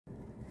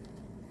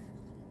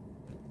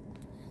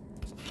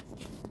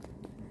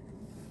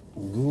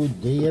Good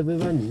day,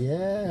 everyone.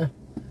 Yeah,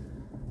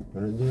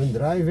 gonna do a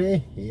drive, eh?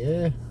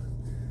 Yeah,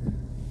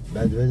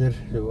 bad weather,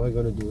 so we're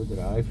gonna do a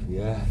drive.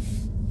 Yeah.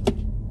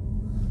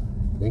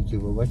 Thank you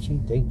for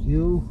watching. Thank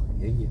you.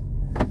 Yeah.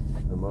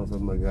 I'm out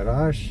of my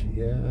garage.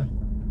 Yeah.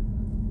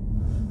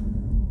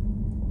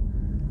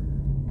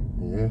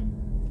 Yeah.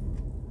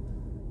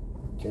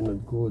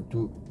 Cannot go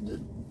to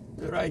the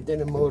right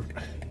anymore.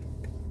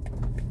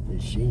 They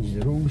changed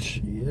the rules.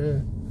 Yeah.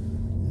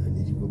 I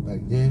need to go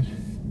back there.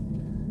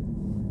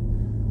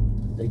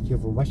 Thank you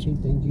for watching.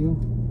 Thank you.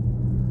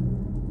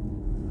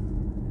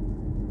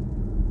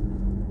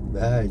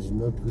 It's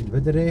not good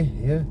weather, eh?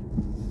 Yeah.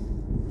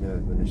 Yeah,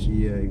 you're gonna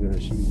see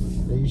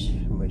my place,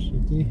 my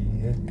city.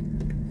 Yeah.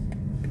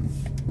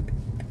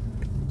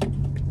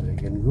 I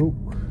can go.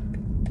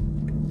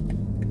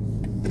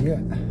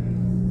 Yeah.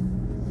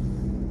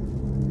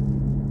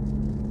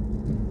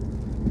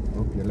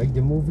 Hope you like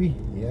the movie.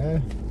 Yeah.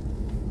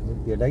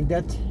 Hope you like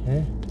that.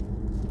 Yeah.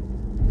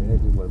 Yeah,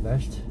 do my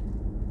best.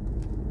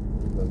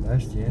 Do my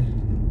best, yeah.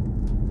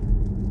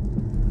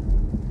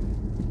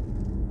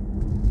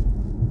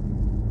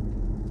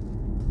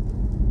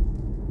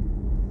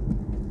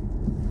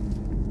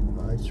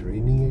 It's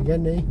raining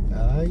again, eh?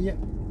 Yeah.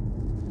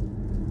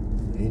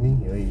 Raining.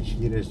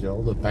 Here is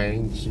all the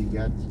banks you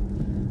got.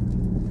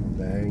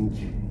 Bank.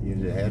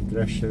 Here's the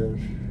hairdresser.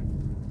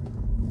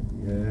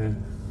 Yeah.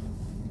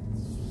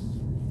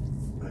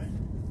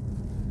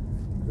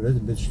 A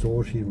little bit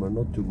stores here, but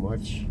not too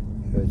much.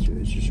 It's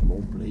a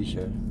small place.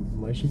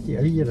 My city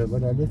here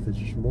where I live is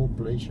a small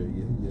place.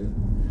 Yeah.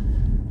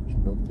 It's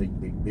not big.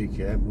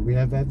 But we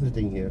have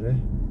everything here.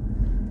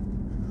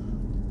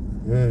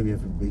 Yeah, we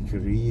have a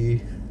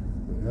bakery.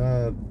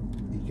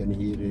 You can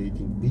hear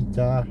eating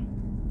pizza.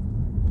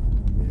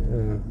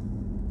 Yeah.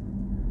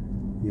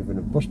 We have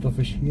a post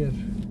office here.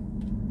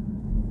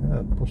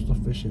 Yeah, post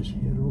office is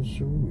here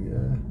also.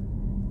 Yeah.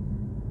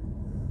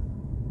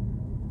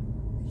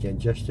 You can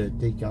just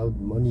take out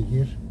money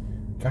here,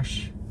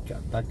 cash,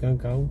 bank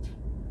account.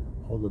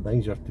 All the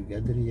banks are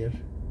together here.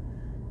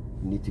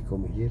 You need to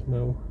come here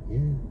now.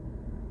 Yeah.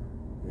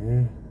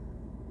 Yeah.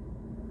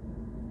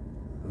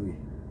 Oh,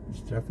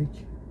 it's traffic.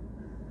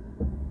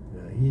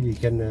 Here you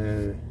can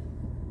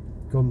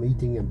come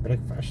eating a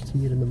breakfast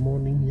here in the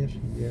morning here.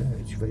 Yeah,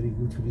 it's very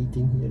good for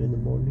eating here in the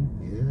morning.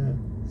 Yeah.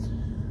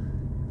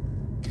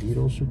 Here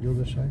also the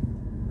other side.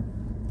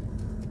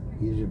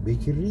 Here's a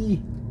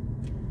bakery.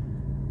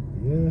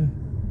 Yeah.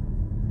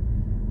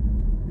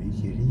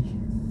 Bakery.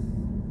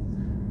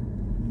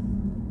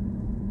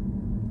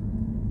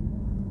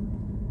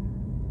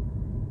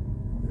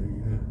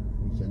 Yeah,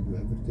 we can do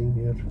everything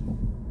here.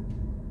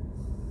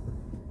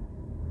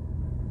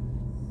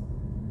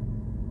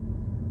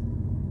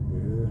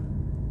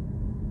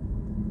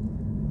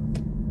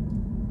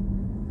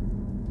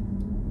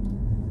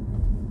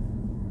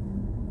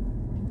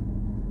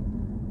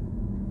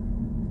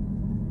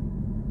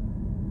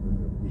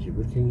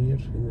 Working here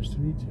in the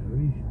street.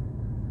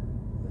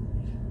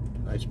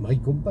 It's my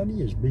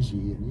company is busy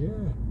here.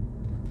 Yeah.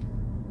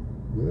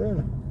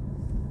 Well,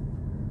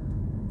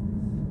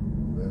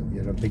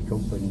 we're a big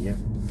company. Yeah.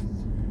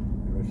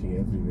 We're working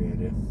everywhere.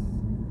 Yeah.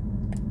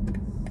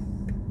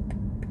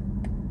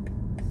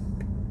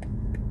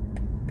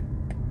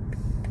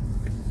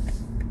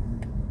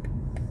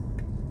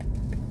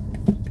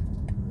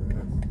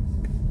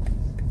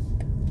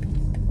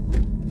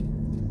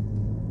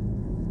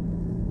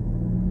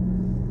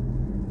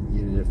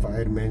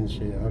 Firemen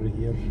are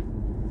here.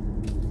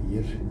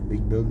 Here,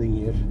 big building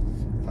here.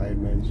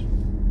 Firemen.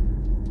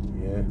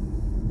 Yeah.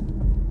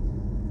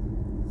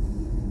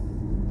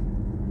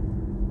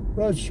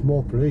 Well, it's a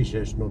small place.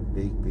 It's not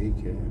big.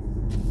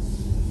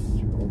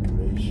 Small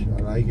place.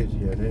 I like it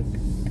here. Eh?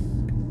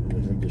 And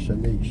it's like the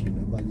Sunday. You see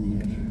nobody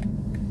here.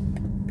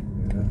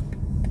 Yeah.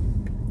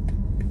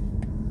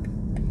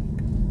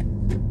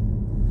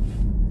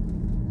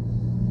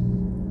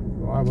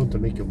 Well, I want to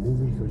make a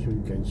movie so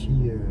you can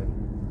see.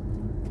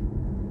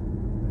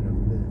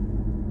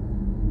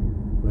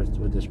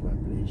 What is my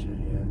place?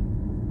 Yeah.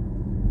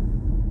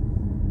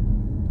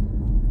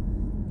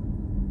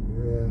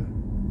 Yeah.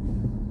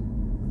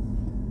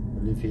 I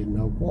live here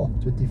now,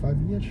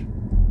 25 years? I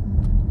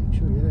think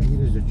so, yeah.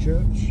 Here is the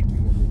church. We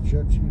have the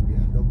church here.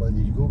 Yeah,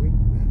 nobody's going.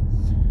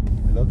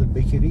 Yeah. Another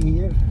bakery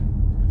here.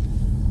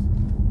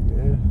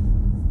 Yeah.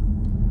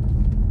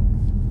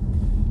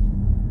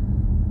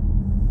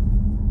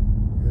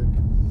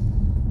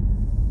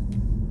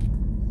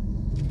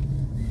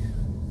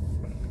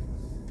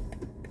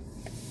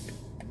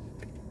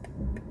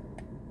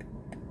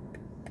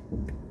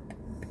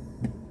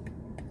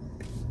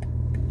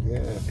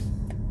 Yeah,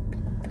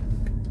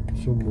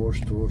 some more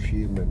stores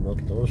here, but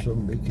not also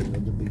another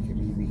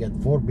bakery. We got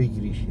 4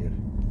 bakeries here.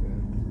 Yeah.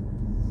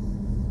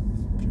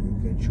 So you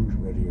can choose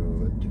where you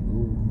want to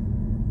go.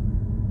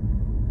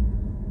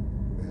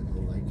 I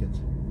don't like it.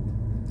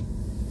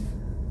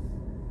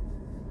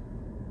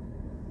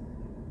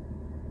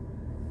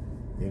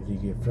 If you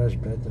get fresh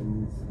bread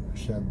and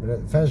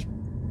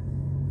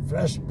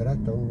fresh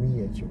bread on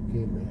me, it's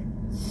okay, man.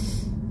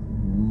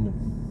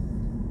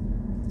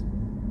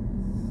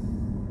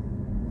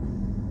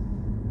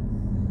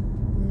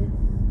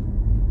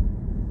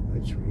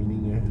 it's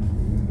raining.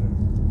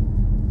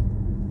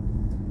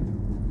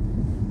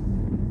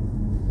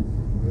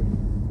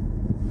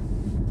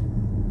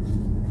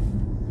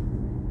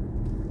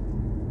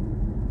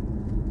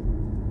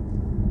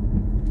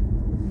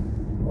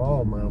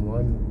 Oh man,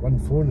 one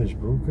phone is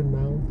broken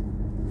now.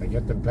 I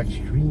got the black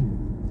screen.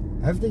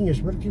 Everything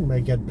is working, but I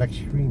get black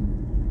screen.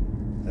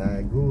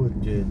 I go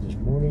this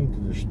morning to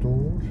the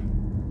store,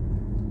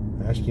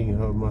 asking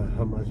how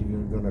much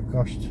it's gonna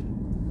cost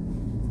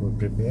for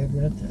prepare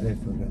that and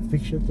for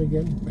fix it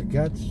again. I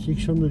got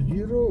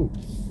 €600.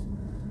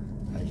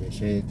 As I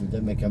said to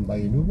them, I can buy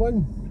a new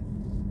one.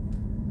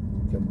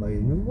 I can buy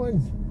a new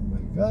one.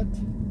 My God.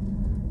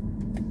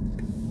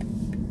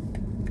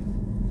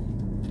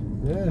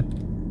 Yeah.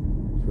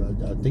 So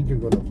I think you're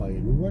gonna buy a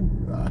new one.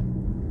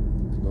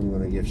 I'm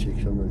gonna give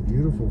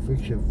 €600 for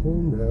fix your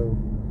phone now.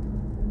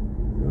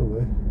 No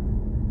way.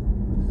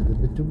 A little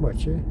bit too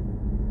much, eh?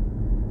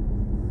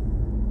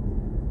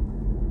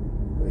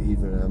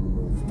 Even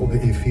op de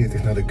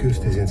I4 naar de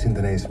kust is in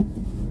Sint-Denis.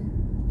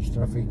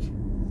 Traffic.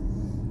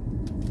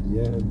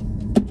 Yeah.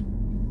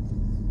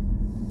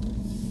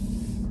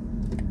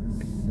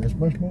 There's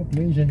much more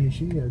place, and you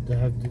see, they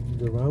have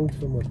the round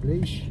from a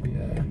place.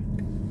 Yeah.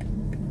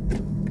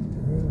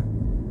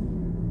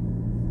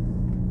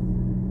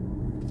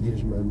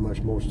 Here's my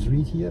small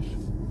street here.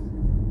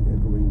 Yeah,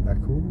 going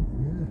back home.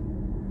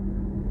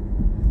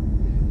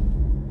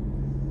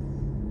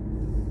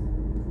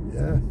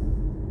 Yeah. Yeah.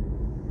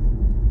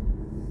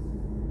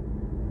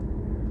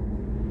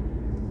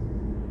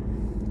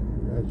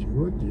 That's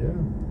good, yeah.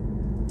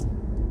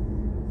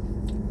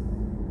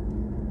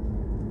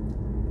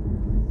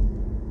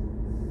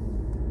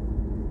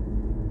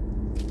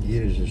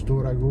 Here is the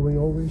store I'm going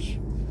always.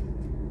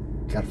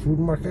 Carrefour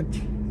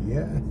Market,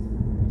 yeah.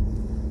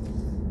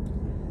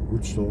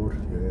 Good store,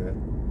 yeah.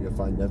 You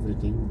find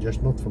everything,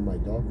 just not for my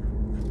dog.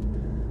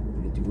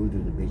 I need to go to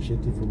the big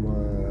city for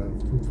my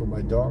food for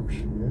my dogs,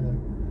 yeah.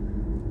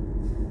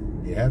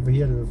 They have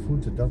here the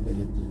food for dog,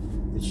 and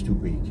it's too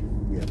big,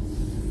 yeah.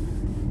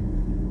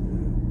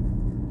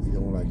 You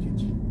don't like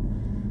it.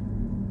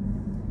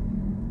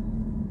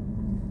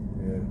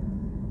 Yeah.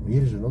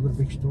 Here is another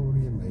big store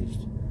here, but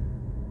it's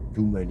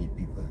too many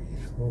people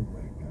here. Oh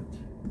my God.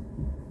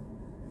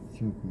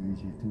 So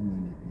crazy, too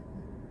many people.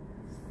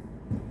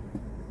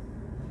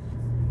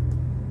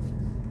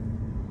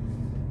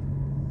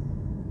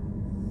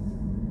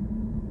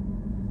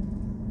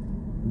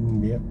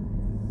 Yep.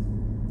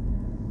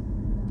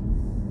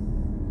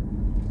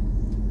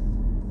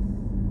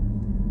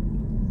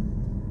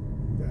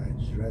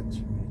 That's red,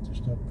 we need to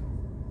stop.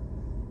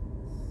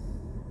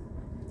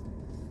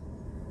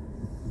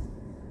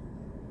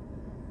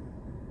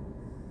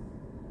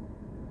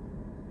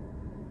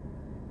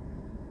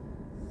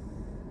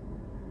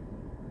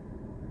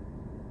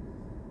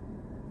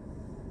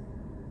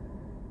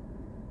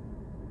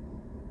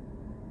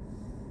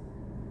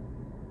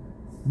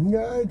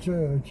 Yeah,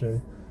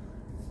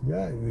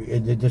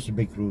 it's a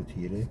big road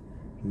here, eh?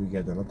 So we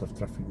get a lot of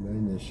traffic now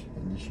in the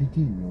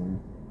city. No,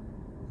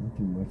 not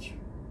too much.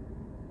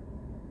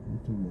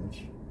 Not too much.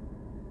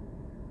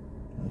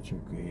 That's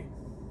okay.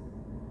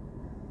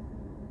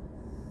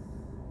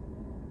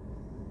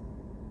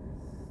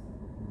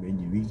 In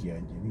the week, yeah,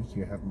 in the week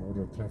you have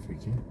more traffic,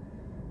 eh?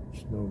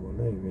 It's normal,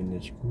 eh? When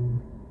it's cool,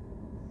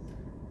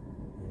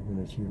 you're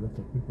gonna see a lot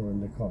of people in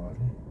the car, eh?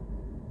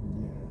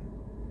 Yeah.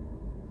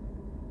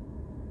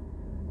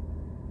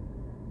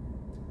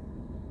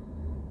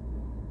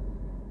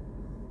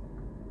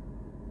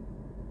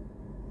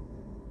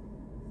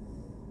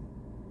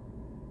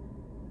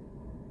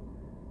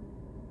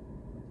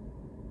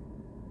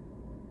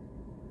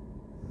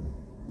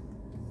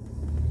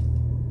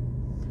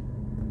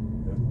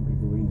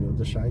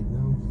 The side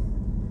now.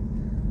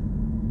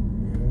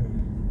 Yeah.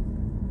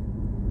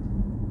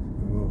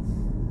 Oh.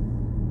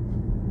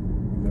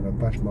 I'm gonna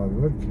pass my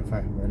work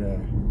where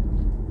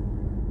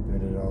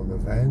all the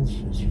vans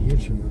is here,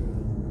 so in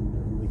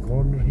the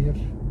corner here.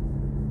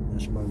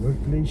 That's my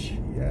workplace.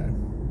 Yeah.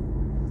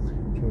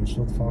 So it's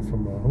not far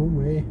from my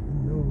home, eh?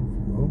 No,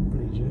 from my home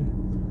place, eh?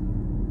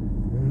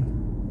 Yeah.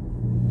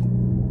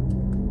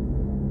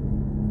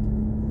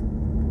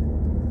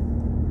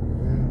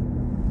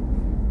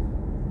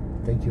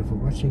 Thank you for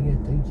watching it,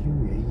 thank you.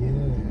 Yeah,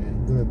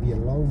 it's gonna be a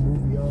long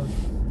movie on.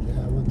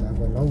 Yeah, I want to have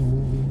a long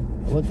movie.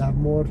 I want to have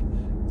more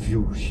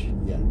views,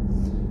 yeah. I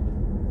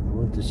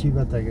want to see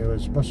what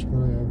is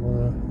possible,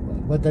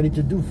 what I need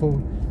to do for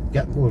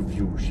get more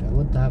views. I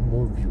want to have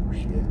more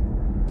views, yeah.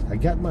 I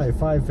got my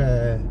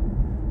 5K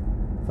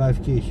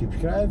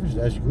subscribers,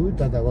 that's good,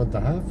 that I want to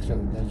have, so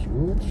that's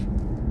good.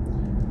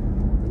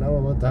 But now I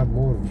want to have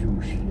more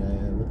views, yeah.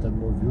 I want to have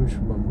more views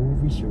for my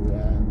movie, so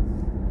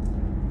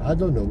I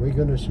don't know, we're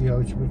gonna see how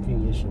it's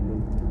working, yes or no.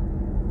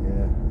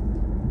 Yeah.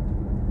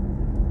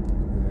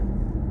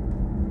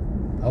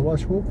 I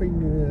was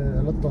hoping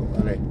a lot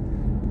of,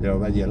 there are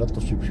already a lot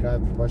of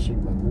subscribers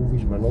watching my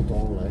movies, but not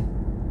all, eh?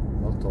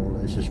 Not all,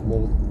 it's a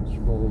small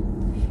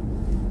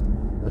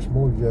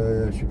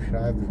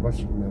subscribers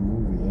watching my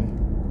movie, eh?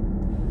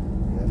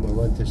 Yeah. I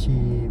want to see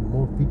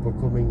more people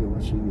coming and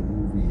watching the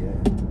movie.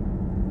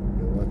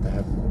 You want to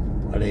have more.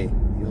 Allee,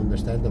 you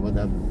understand? I want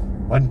to have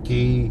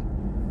 1K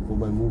for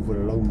my move for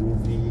a long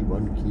movie,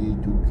 1K,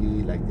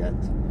 2K, like that.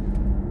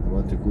 I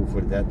want to go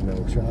for that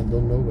now. So I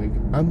don't know.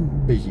 I'm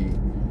busy.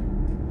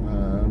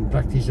 I'm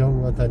practicing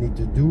on what I need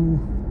to do.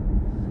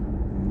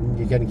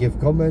 You can give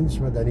comments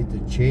what I need to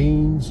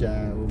change,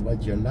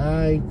 what you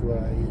like,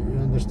 you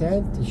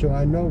understand? So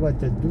I know what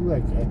to do.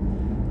 I'm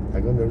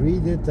gonna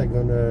read it. I'm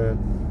gonna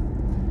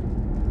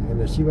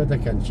see what I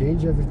can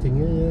change everything.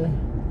 Yeah.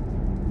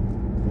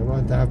 I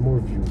want to have more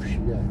views.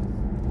 Yeah.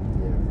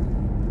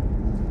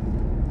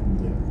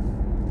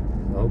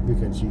 I hope you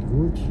can see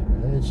good.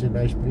 It's a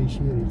nice place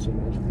here. It's a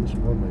nice place.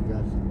 Oh my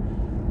God.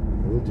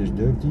 The road is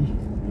dirty.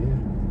 Yeah.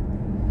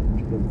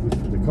 It's not good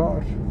for the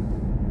car.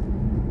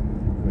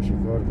 Because your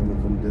car gonna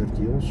come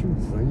dirty also.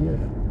 Yeah.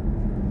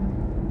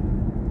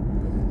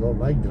 I don't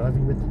like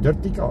driving with a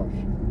dirty car.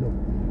 No.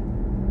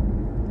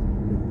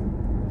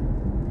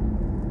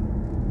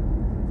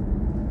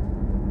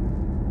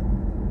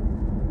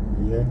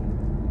 Yeah.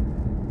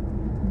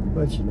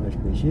 But it's a nice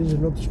place. Here's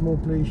another small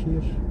place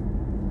here.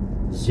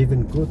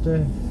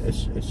 Zevenkote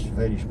is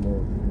very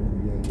small.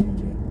 Yeah.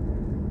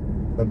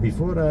 But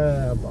before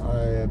I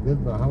built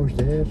my house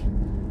there,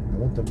 I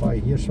want to buy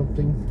here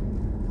something.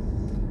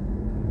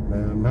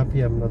 I'm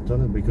happy I'm not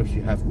done it because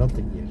you have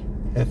nothing here.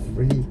 You have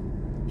really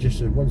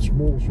just one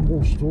small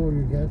store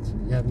you get.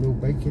 You have no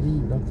bakery,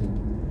 nothing.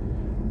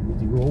 You need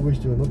to go always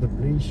to another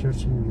place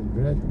searching your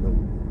bread. No.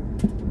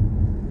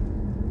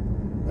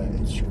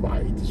 It's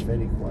quiet, it's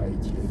very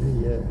quiet here.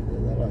 Yeah,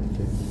 I like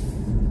it.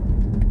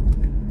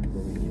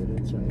 Going here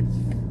inside.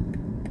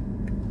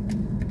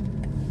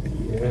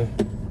 Yeah.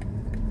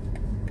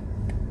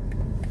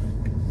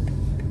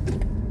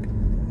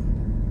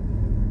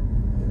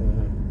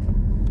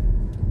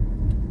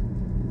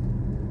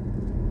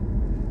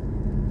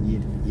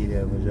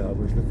 I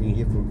was looking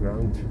here for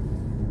ground.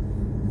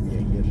 Yeah,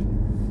 here.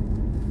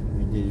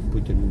 They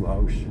put a new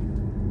house.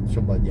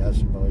 Somebody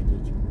else bought it.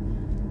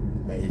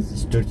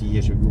 It's 30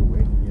 years ago,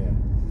 eh? Yeah.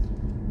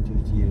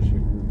 30 years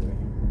ago, eh?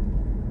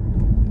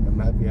 I'm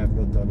happy I've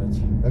not done it.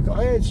 Like,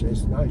 it's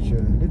nice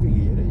living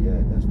here, eh?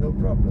 Yeah, there's no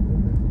problem.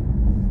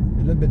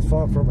 A little bit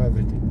far from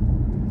everything.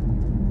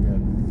 Yeah.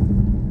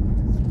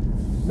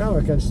 Now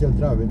I can still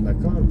drive with my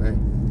car, man.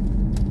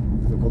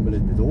 If I become a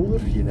little bit older,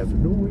 you never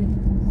know, eh?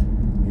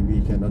 Maybe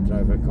you cannot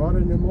drive a car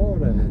anymore,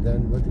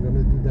 then what are you going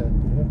to do then?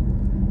 Yeah?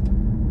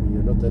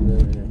 You're not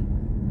in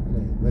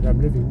where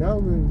I'm living now,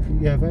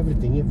 you have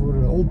everything here for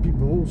old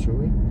people also.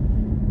 Eh?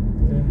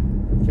 Yeah.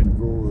 You can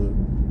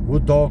go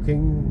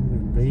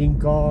talking, playing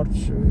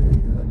cards,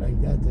 like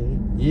that. Eh?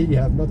 Here you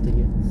have nothing.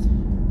 Eh?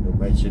 No,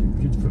 but it's a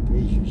beautiful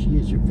place. You see,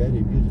 it's a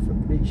very beautiful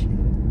place here.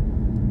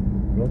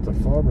 Eh? A lot of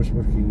farmers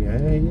working here,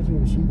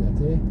 you see that.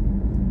 Eh?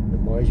 The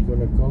mice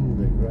gonna come,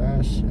 the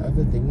grass,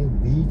 everything, eh?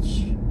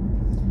 Beach.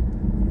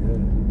 Yeah,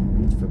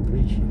 beautiful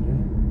place here. Eh?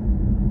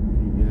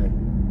 Yeah.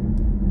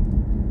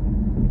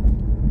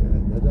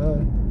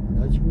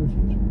 That's good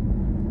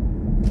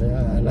here.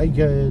 I like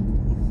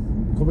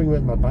coming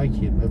with my bike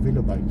here, my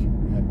velo bike.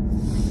 Yeah.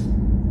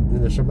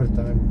 In the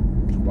summertime,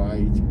 it's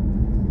quiet,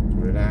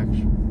 relax.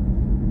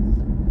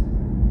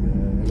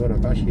 I got a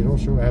bus here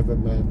also. I have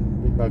with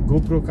my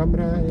GoPro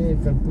camera. I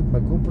can put my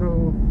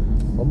GoPro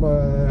on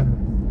my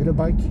velo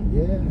bike.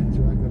 Yeah,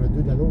 so I'm gonna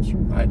do that also.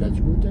 That's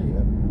good.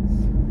 Yeah.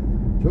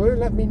 So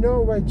let me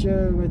know what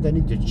I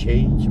need to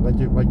change, what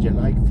you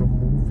like from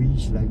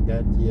movies like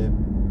that. Yeah.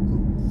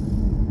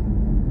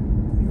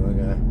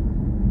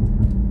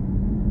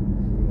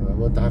 I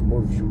want to have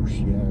more views.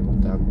 Yeah, I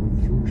want to have more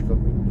views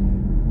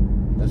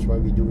coming. That's why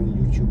we're doing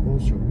YouTube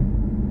also.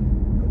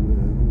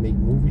 Make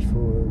movies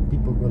for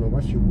people gonna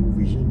watch your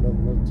movies and not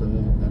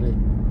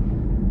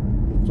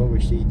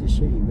always stay the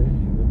same. Eh?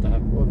 You want to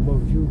have more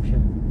views. Yeah,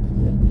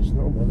 that's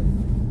normal. Eh?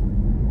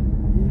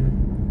 Yeah.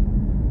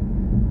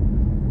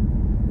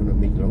 I'm gonna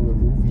make longer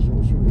movies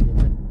also.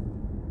 Yeah.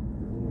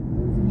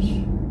 Longer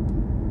movies.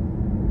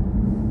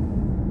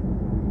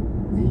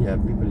 Yeah,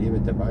 people here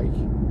with the bike.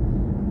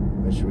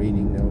 It's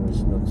raining now.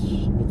 It's not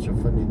so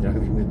funny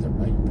driving with the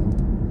bike now.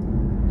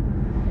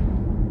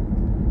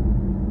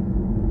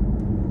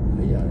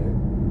 Yeah,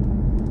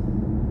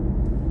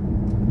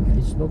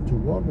 it's not too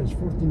warm. It's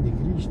 14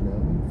 degrees now.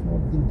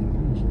 14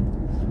 degrees.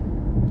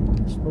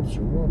 It's not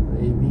so warm.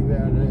 We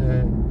were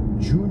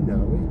June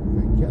now.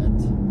 My God.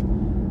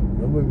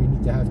 Normally we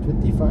need to have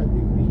 25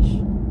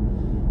 degrees.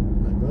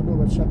 I don't know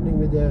what's happening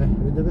with the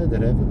weather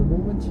for the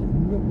moment.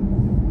 No.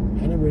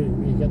 Anyway,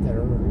 we get a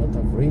lot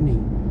of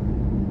raining.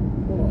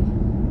 Oh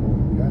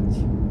God.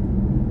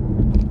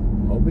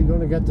 Hope we're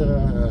gonna get a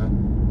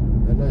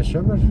nice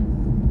summer.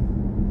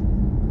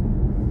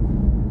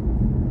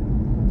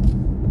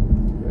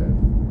 Yeah,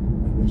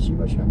 we'll see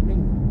what's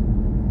happening.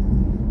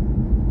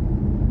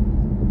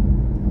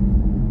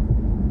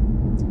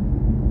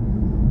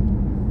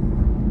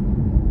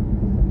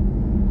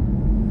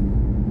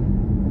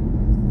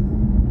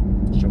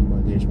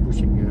 Somebody is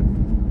pushing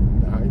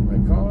behind my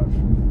car.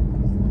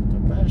 The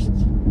best.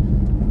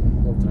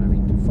 Not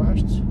driving too fast.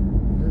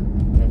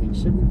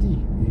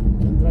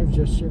 drive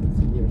just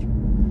 70 here. You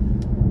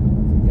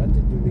got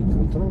it doing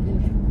control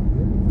here.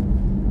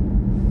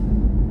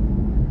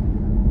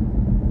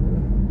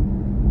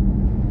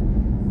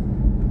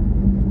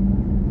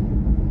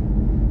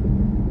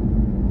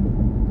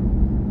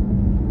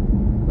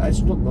 But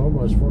it's not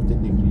normal, it's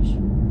 14 degrees.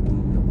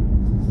 No,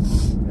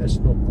 that's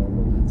not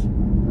normal. That.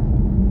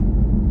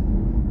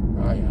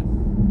 Ah, yeah.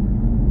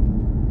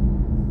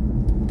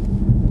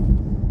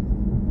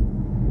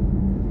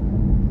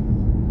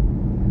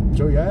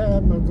 So yeah,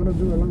 I'm not gonna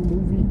do a long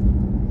movie,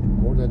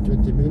 more than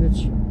 20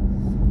 minutes.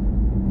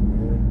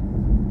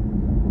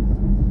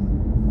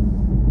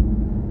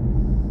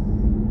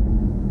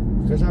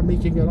 Because I'm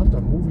making a lot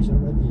of movies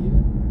already, yeah.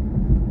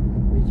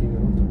 I'm making a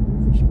lot of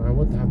movies, but I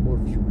want to have more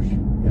views,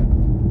 yeah. I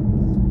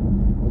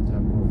want to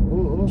have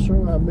more. Also,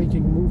 I'm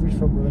making movies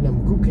from when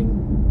I'm cooking,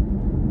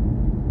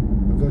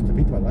 because the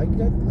people like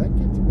it, but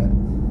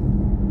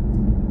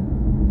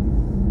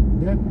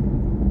yeah.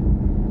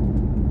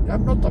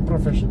 I'm not a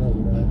professional.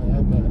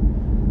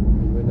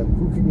 When I'm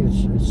cooking,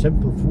 it's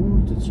simple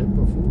food. It's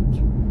simple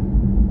food.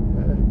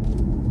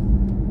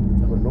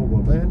 I'm a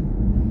normal man.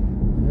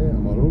 Yeah,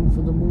 I'm alone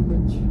for the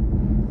moment.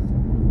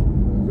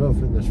 My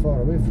girlfriend is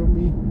far away from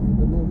me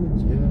for the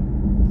moment. Yeah.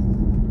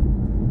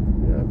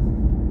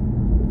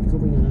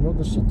 Becoming in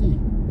another city.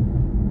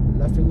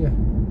 Laughing, a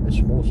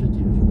small city,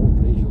 a small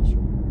place also.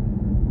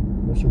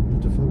 Also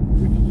beautiful.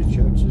 The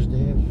church is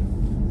there.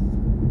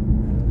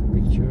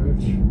 Big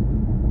church.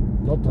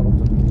 Not a lot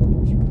of people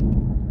also.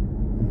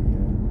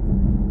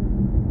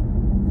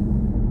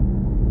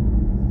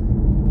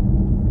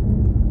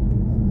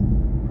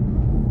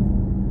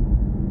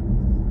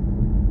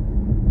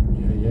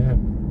 Yeah.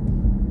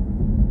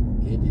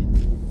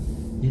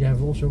 Here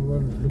I've also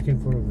looking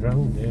for a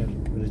ground there.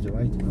 Where is the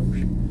White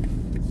House?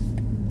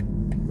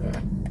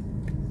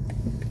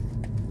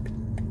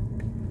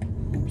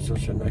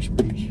 Such a nice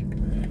place.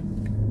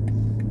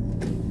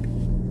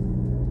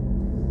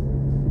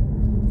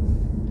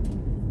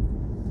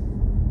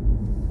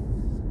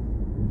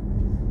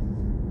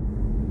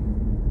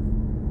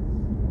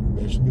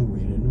 There's a new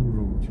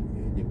road.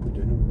 Yeah, they put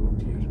a new road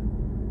here.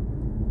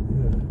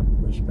 Yeah,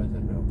 much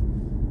better now.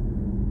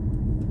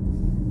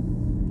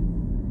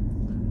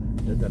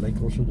 Then I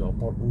like also the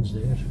apartments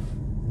there.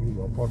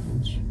 New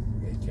apartments.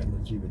 Yeah, you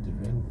cannot see with the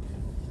van.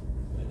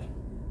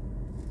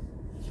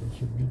 It's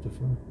also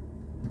beautiful.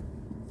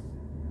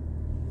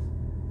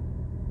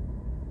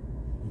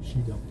 You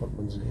see the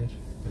apartments there.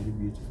 Very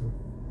beautiful.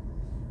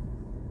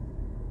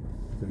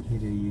 Because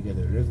here you get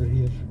a river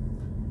here.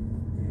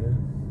 Yeah.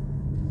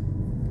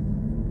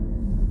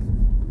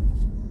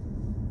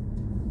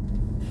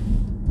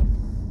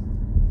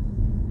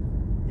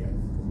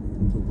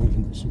 Going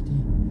in the city.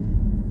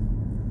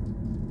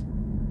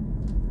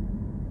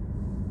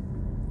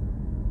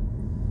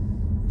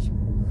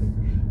 Small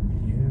river.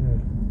 Yeah.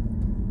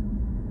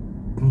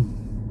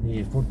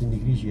 Here 14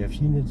 degrees, you have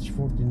seen it, it's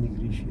 14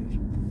 degrees here. You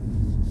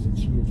can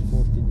see it's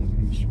 14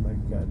 degrees, my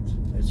God.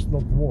 It's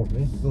not warm,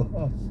 eh?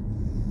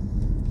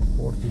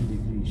 14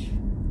 degrees.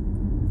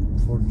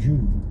 For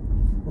June.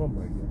 Oh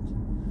my God.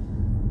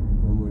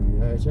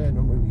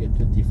 Normally we get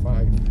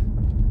 25.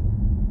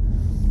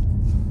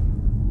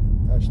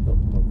 That's not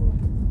normal.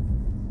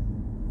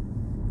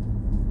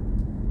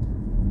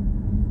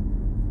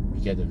 We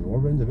get it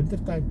warm in the winter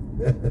time.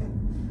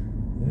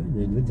 In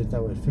the winter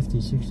time it's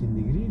 15, 16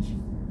 degrees.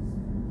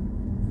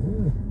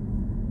 Yeah.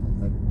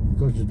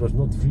 Because it was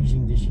not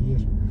freezing this year.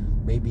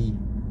 Maybe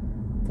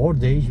 4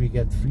 days we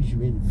get freezing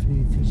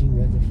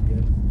weather.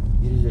 Yeah.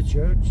 Here is the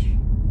church.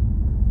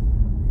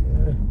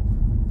 Yeah.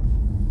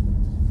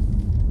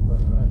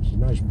 It's a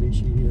nice place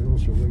here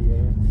also.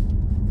 Yeah.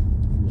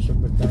 In the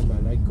summertime I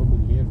like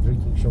coming here,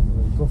 drinking some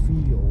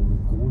coffee or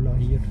cola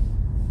here.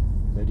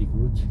 Very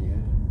good,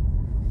 yeah.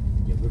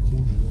 They're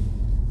working.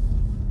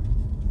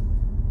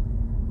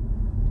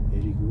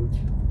 Very good.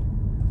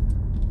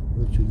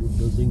 Also new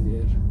building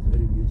there,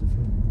 very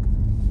beautiful.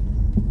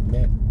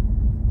 Yeah.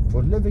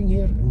 For living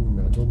here, I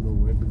don't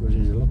know, because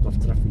there's a lot of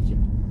traffic. Yeah.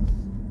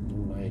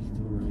 Don't like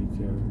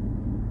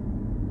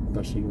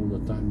passing all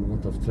the time, a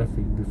lot of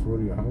traffic before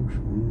your house.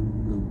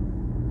 No,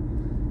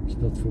 it's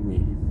not for me.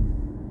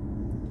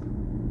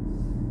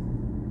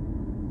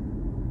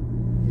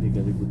 Here I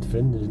got a good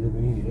friend is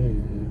living here.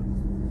 Yeah.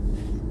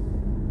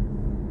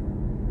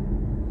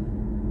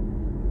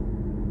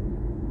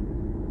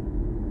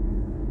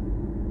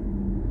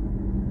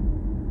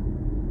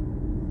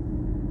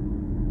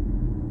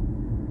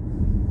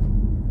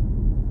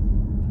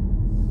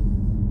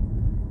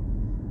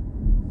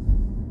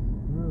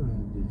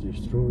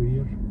 Destroy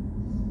here.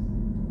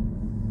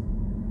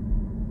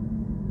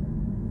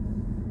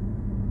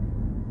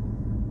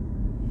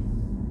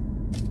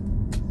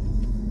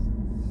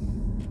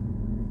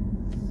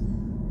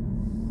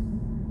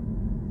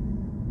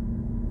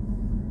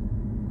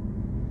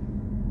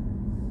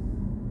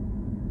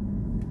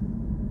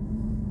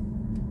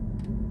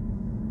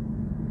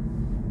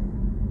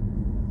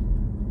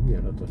 Yeah,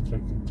 a lot of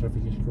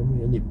traffic is coming,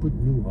 and they put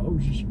new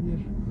houses here.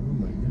 Oh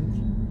my God.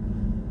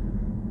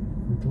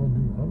 With all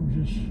new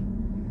houses.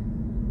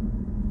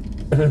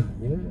 Yeah.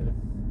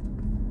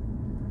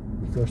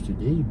 Because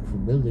today, for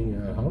building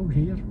a house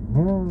here,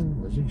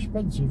 was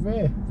expensive,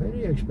 eh?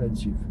 Very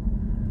expensive.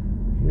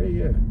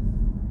 Yeah.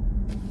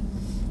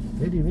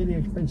 Very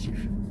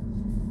expensive.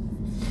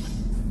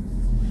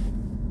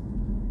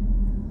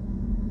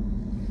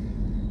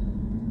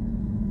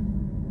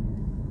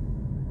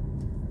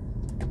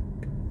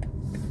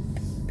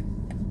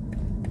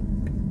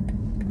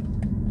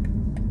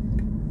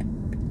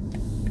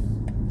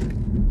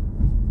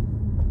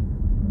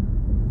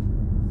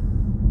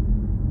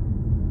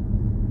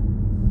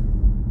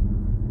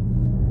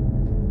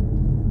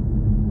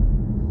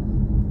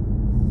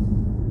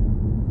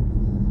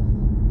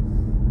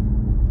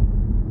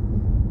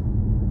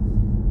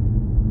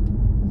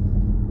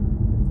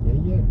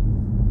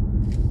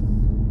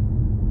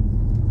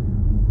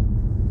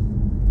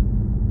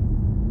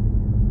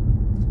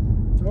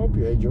 Hope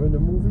you enjoyed the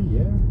movie,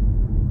 yeah.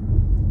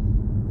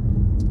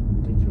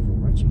 Thank you for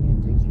watching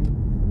it, thank you.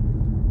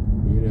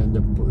 Here and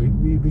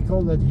we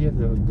call that here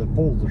the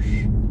polders.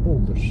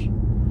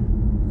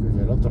 There's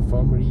a lot of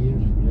family here,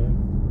 yeah.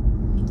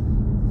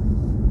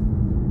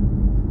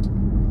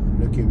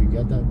 Lucky we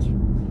get that.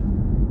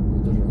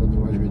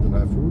 Otherwise we don't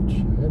have food,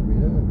 yeah,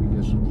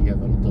 because we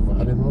have a lot of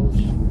animals,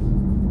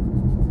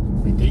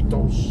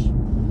 potatoes,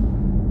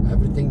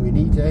 everything we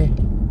need, eh.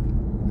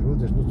 The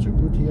road is not so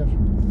good here.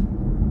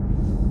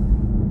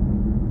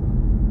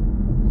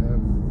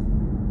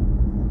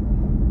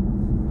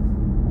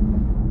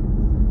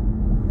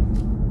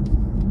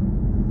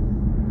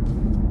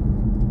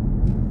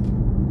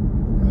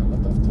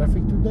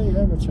 Traffic today,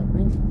 yeah, what's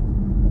happening?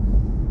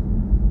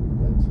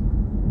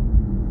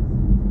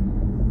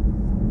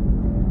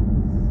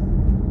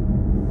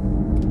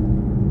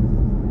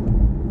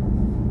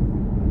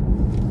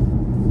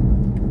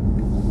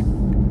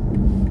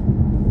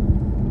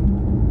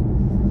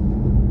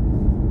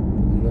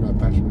 I'm gonna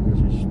pass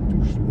because it's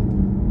too slow.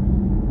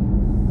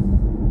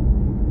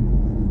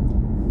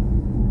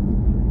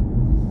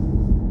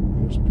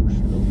 It's too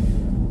slow.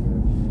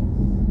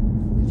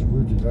 It's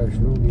good to drive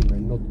slowly,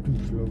 but not too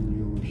slowly.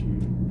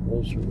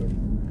 Also, we're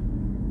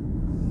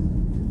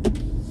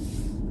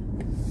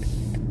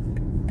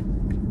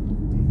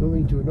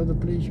going to another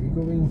place. We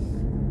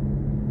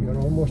are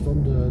almost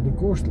on the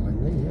coastline,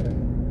 eh? Yeah,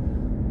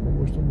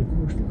 almost on the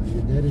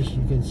coastline. There is,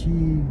 you can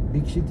see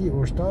big city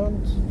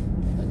Ostend,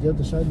 and the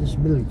other side is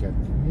Milken.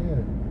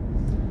 Yeah.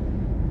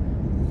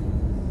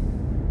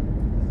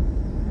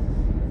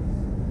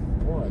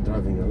 Oh, I'm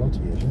driving a lot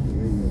here.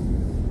 Yeah.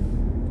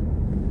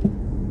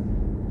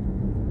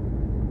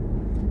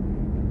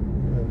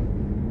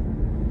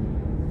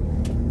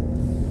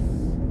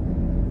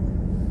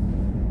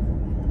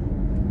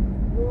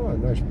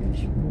 Nice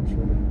place, also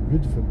a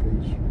beautiful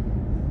place,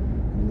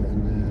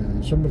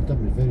 and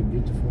summertime is very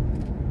beautiful.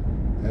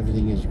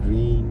 Everything is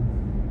green.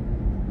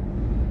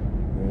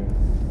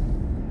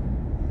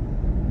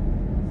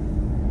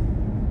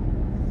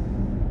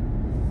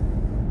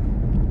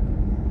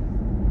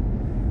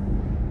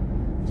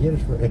 Here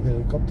is for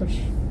helicopters.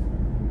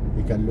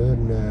 You can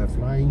learn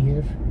flying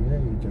here. Yeah,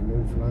 you can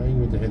learn flying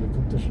with the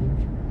helicopters here.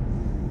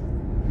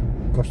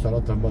 It costs a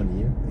lot of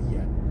money.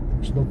 Yeah,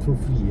 it's not for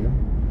free.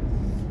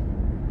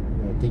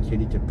 I think you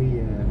need to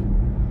pay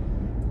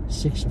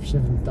 6,000 or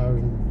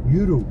 7,000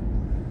 euro.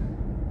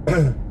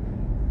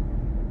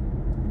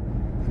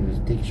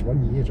 It takes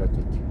 1 year, I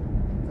think.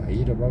 I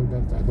hear about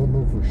that. I don't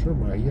know for sure,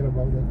 but I hear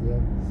about that.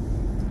 Yeah.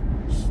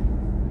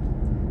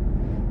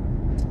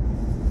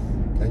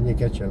 Then you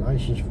get your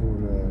license for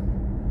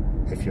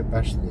if you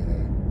pass the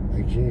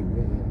exam.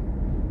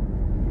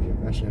 If you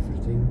pass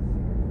everything,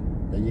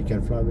 then you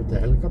can fly with the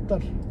helicopter.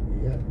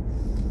 Yeah.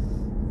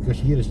 Because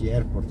here is the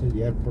airport.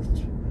 The airport.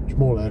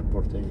 Small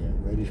airport, yeah,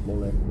 very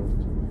small airport.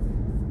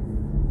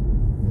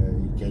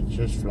 You can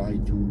just fly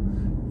to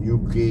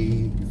UK,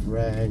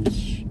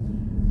 France,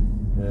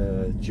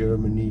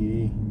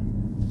 Germany,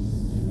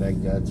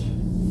 like that.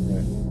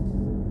 Yeah.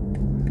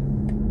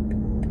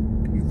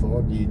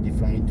 Before they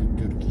flying to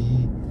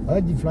Turkey,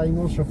 they flying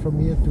also from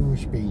here to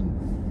Spain,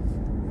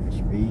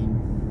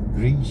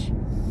 Greece,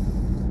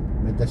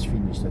 but that's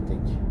finished, I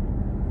think.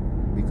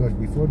 Because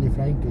before they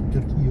flying to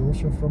Turkey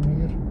also from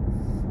here.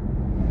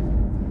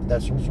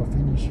 That's also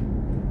finished.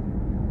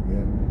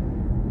 Yeah,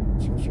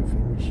 it's also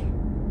finished.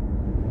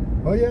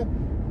 Oh yeah.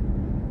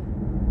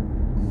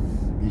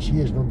 You see,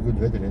 it's not good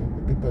weather. Eh?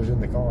 The people is in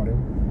the car. Eh?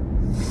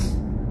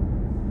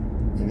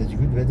 If it's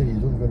good weather,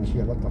 you're not going to see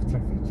a lot of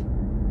traffic.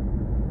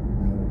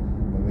 No.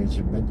 But when it's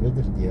bad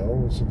weather, they're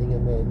all sitting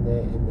in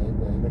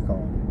the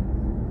car.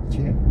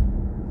 Yeah.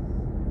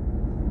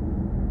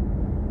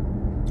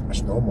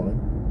 That's normal. Eh?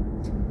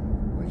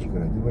 What you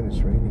gonna do when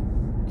it's raining?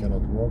 You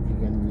cannot walk. You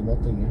can do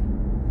nothing. Eh?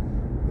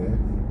 Yeah,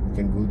 you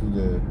can go to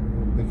the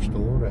big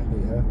store,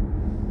 yeah,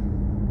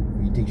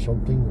 eating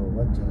something or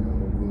what, or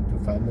go to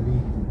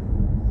family.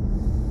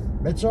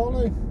 That's all,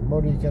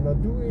 more you cannot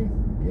do,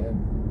 yeah.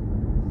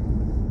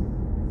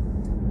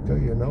 So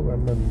you know,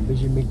 I'm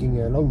busy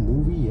making a long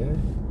movie, yeah.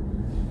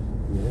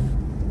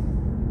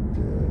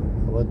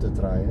 I want to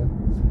try,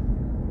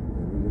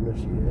 we're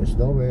cameras here. It's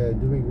now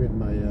doing with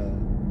my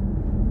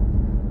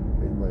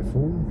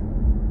phone.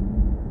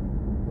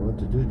 I want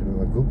to do it with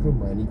my GoPro,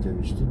 but I need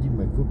to study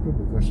my GoPro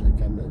because I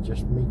can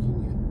just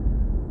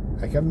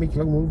I can make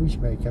long movies,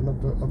 but I cannot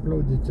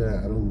upload it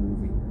a long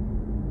movie.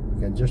 I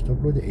can just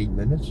upload it 8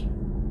 minutes.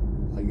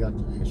 I got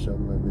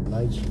some with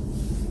lights.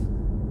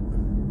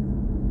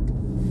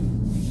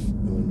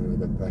 On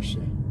the press.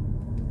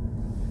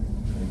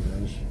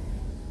 Nice.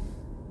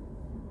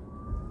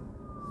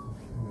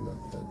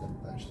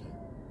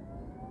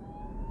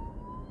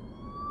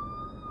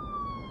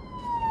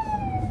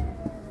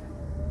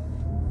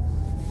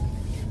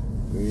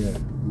 Yeah,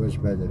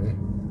 much better, eh?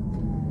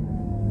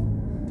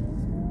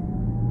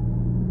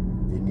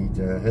 They need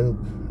help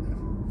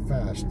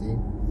fast, eh?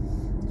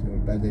 So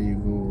better you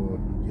go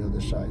the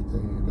other side,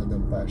 eh? Let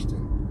them pass, eh?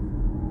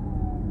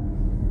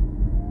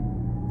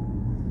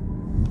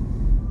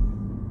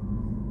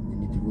 You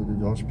need to go to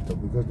the hospital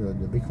because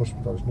the big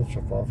hospital is not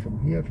so far from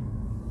here.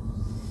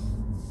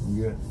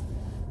 Yeah.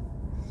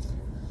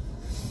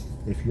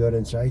 If you're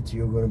inside,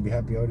 you're going to be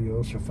happy, or you're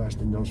also fast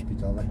in the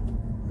hospital, eh?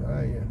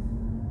 Ah, yeah.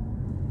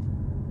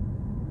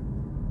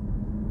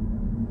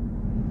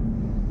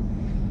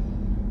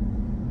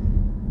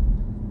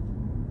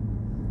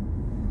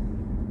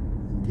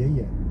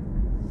 Yeah.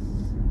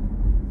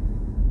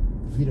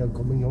 Here I'm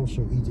coming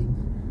also eating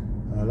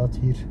a lot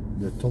here.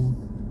 The Tom,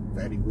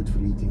 very good for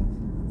eating,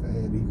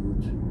 very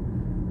good.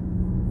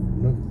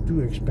 Not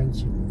too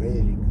expensive,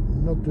 very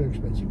good. Not too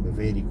expensive, but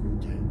very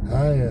good.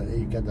 Ah, yeah,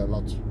 you get a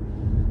lot.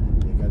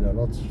 You get a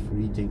lot for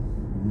eating.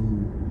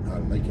 I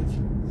like it.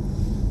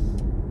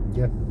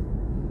 Yeah.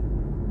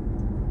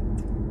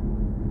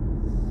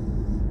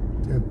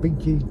 A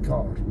pinky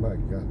car, my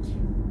God.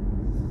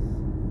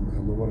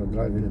 I don't want to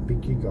drive in a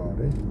pinky car,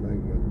 eh? My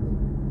God.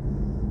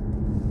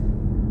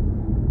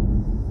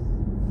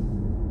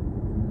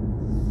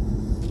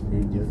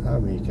 I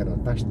mean, you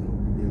cannot pass now.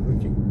 You're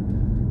looking.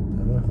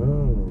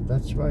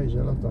 That's why there's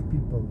a lot of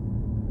people.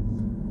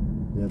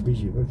 They're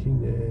busy working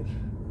there.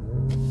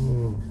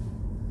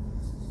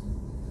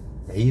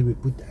 Here we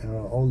put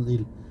all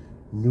the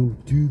new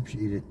tubes,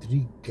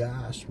 electric,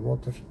 gas,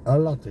 water. A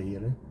lot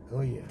here, eh?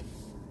 Oh yeah.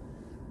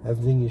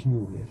 Everything is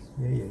new here.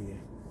 Yeah.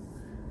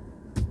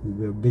 We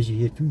were busy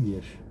here 2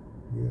 years.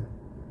 Yeah.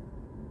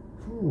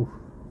 Whew.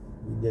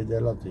 We did a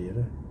lot here.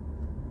 Eh?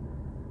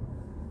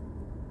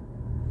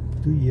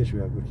 2 years we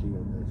are working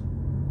on that.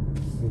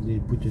 And they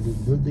put a new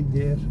building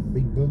there,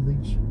 big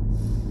buildings.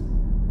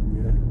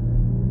 Yeah.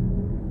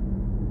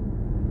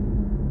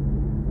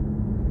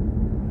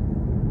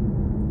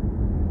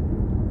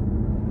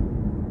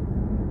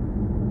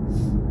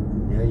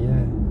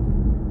 Yeah.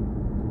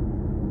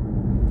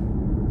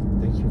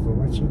 Thank you for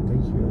watching.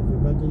 Thank you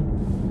everybody.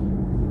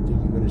 I think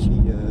you're gonna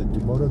see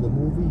tomorrow the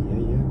movie.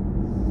 Yeah.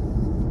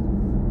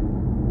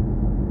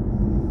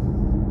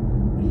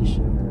 Please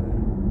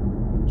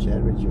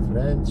share with your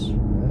friends.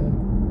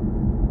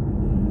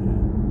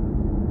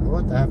 I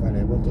want to have, and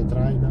I want to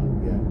try now.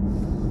 Yeah,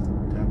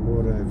 to have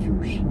more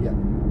views. Yeah,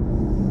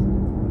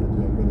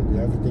 I'm gonna do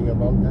everything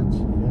about that.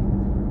 Yeah.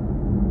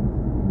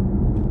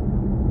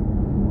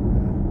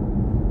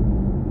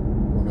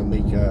 Want to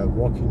make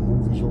walking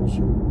movies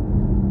also.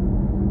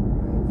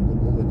 For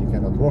the moment you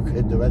cannot walk.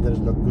 The weather is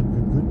not good.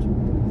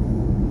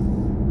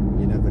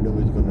 You never know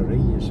it's gonna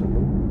rain. Yes or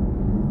no.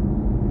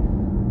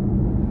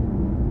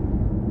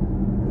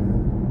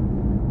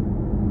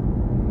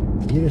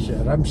 Here is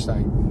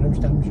Rammstein.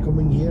 Rammstein is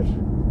coming here.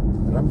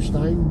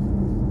 Rammstein,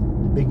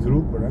 the big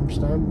group,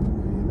 Rammstein,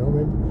 you know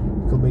him.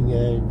 Coming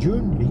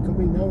June. He's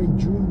coming now in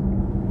June.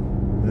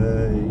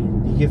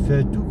 He give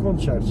 2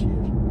 concerts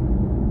here.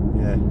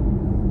 Yeah.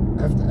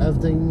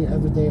 Everything.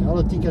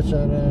 All the tickets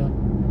are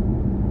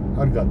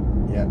gone.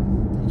 Yeah.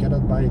 You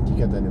cannot buy a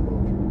ticket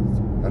anymore.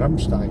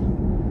 Rammstein.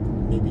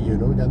 Maybe you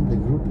know them, the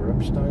group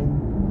Rammstein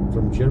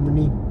from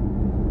Germany.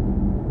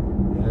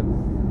 Yeah.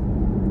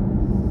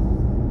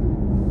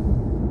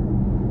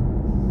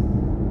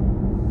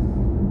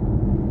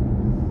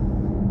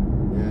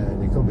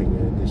 Coming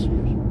this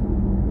year.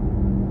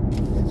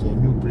 It's a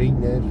new plane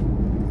there.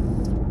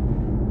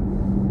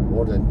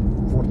 More than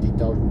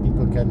 40,000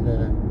 people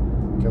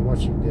can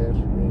watch it there.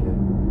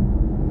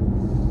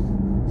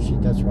 See,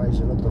 that's why there's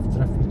a lot of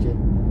traffic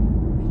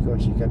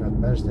because you cannot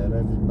pass there.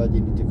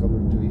 Everybody need to come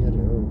into here.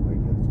 Oh my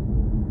God.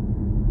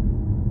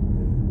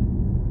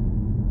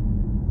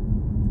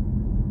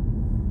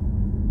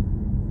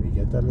 We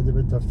get a little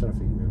bit of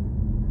traffic now.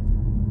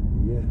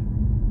 Yeah.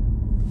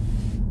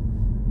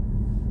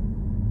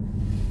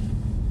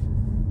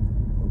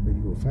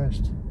 Go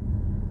fast.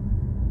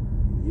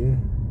 Yeah,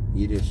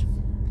 here is.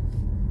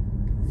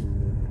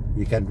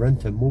 You can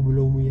rent a mobile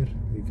home here.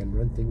 You can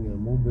renting a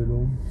mobile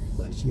home.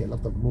 I see a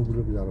lot of mobile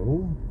homes are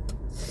home.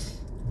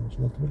 It's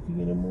not working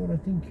anymore, I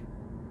think.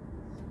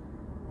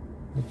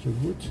 Not so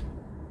good.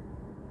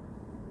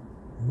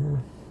 Yeah.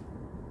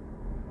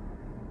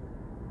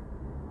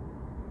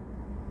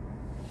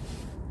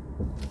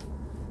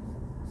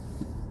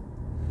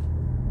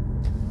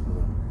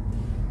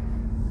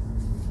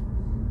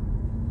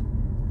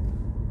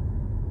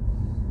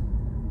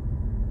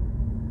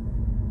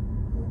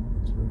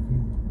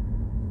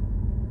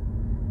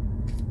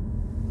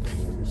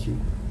 see.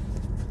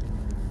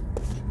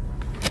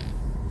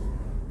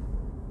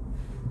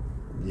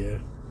 Yeah,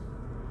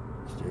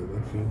 stay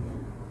working.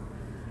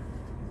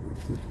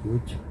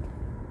 Good.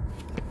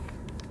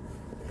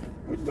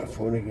 With my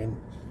phone again.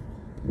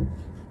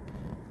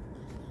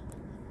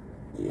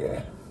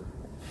 Yeah,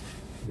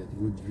 get a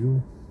good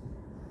view.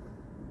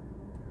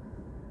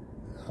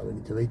 We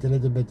need to wait a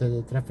little bit that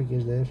the traffic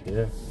is there.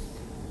 Yeah,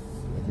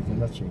 but they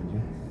cannot change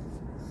it.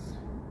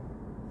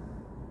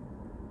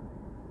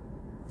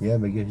 Yeah,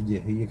 because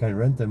you can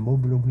rent a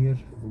mobile home here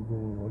to go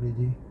on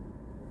holiday.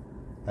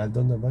 I've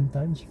done that one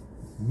time.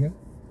 Yeah,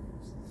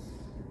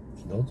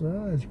 it's not.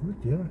 It's good.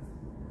 Yeah,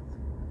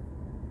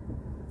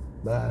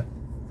 but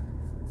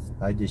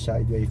I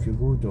decide if you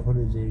go to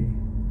holiday,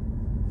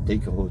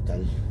 take a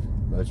hotel.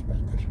 Much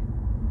better.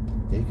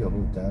 Take a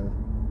hotel.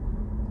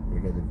 You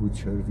get a good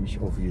service,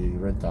 or you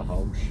rent a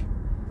house.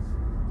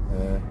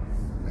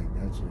 Like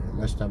that.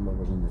 Last time I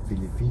was in the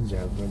Philippines,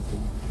 I was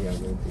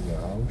renting a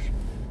house.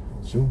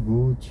 So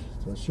good.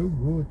 It was so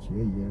good.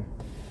 Yeah. It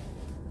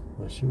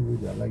was so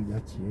good. I like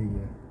that.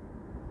 Yeah.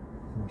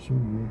 It was so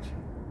good.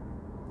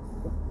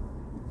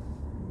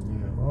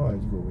 Yeah. Oh,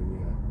 it's going.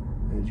 Yeah.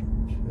 It's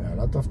good. Yeah, a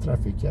lot of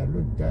traffic. Yeah,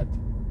 look at that.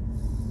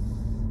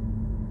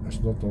 It's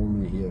not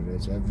only here.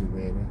 It's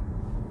everywhere.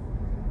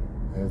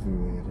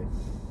 Everywhere.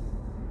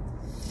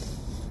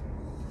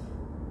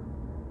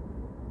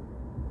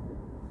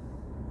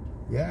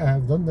 Yeah, I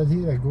have done that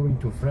here. I'm going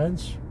to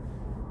France.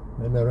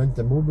 When I rent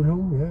a mobile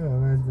home, yeah, I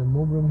rent a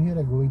mobile home here.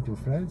 I'm going to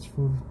France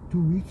for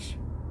 2 weeks.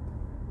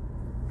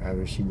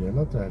 I've seen a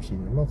lot. So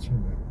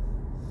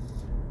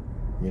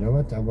you know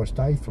what? I was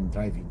tired from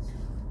driving.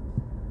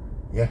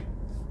 Yeah,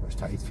 I was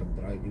tired from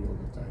driving all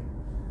the time.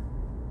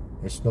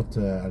 It's not,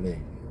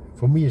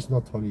 for me, it's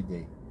not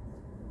holiday.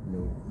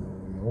 No,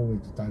 you're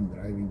always the time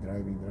driving. No,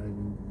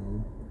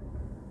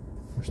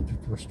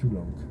 it was too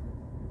long.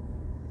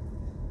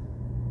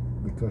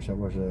 Because I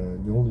was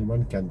the only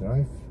one can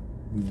drive.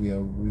 We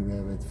were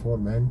with 4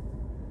 men.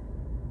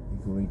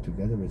 We're going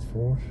together with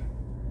 4.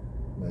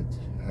 But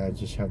I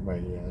just have my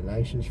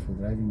license for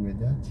driving with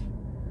that.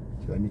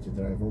 So I need to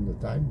drive all the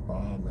time.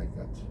 Oh my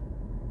God.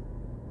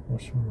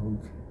 Was so long.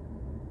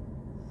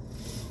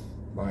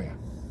 Maar ja.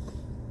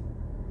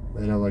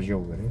 When I was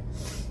younger,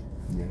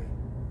 yeah.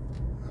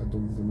 I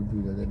don't gonna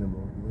do that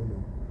anymore.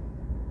 No.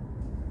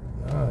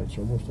 Ah, it's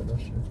almost enough.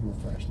 Let's go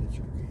fast. It's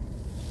okay.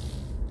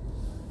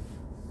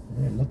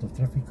 Yeah, a lot of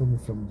traffic coming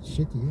from the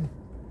city. Yeah.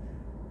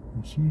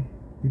 You see,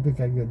 people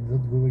can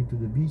not going to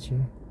the beach.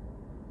 Yeah.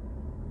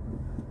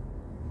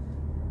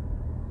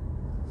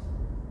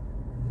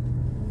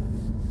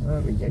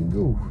 We can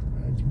go.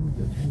 That's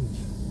good.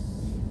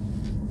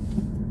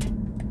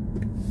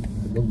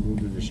 I don't go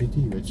to the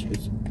city. It's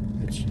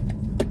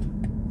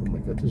oh my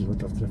God, there's a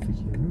lot of traffic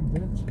here. Look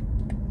at that.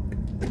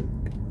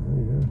 Oh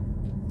yeah.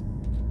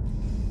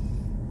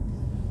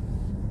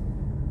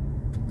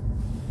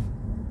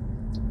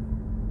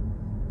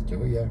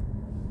 Oh yeah.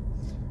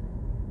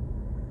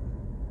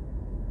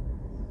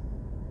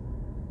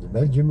 The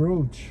Belgium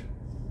roads,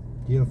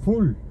 they are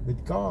full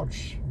with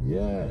cars.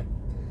 Yeah.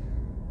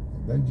 The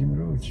Belgium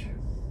roads.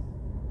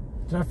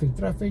 Traffic.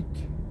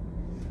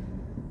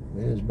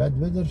 When it's bad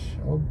weather,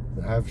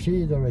 I've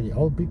seen it already.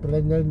 All people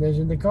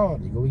in the car,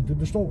 they're going to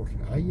the store.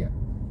 Ah yeah.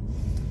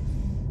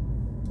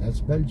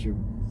 That's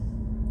Belgium.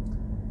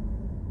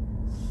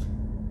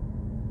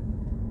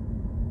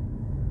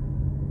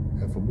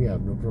 And for me, I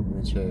have no problem.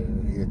 It's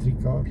an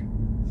electric car. If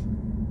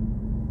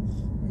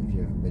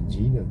you have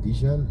benzine or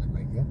diesel, oh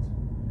my God.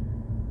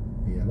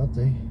 Be a lot,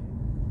 eh?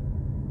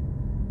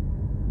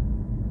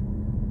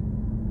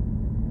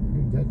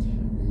 Look at that.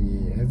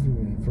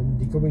 Everywhere.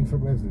 They're coming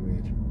from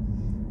everywhere.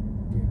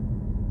 Yeah.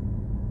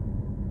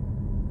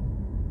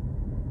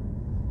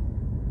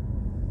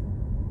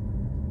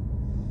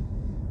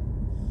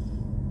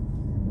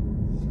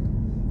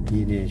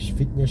 Here is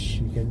fitness.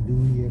 You can do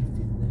here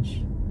fitness.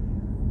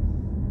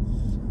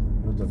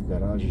 A lot of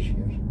garages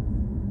here.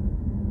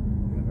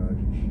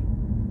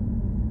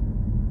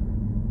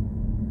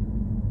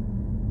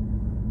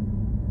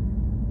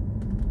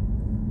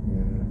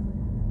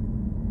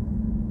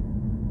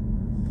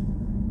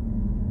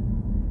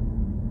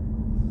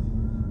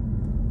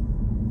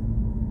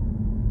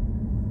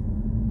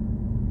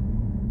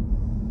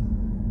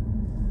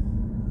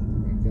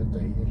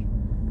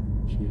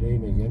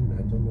 Rain again.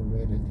 I don't know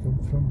where it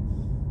comes from.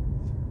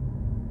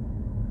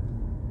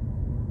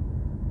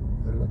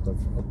 A lot of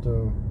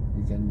auto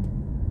you can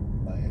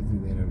buy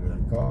everywhere in a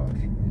car.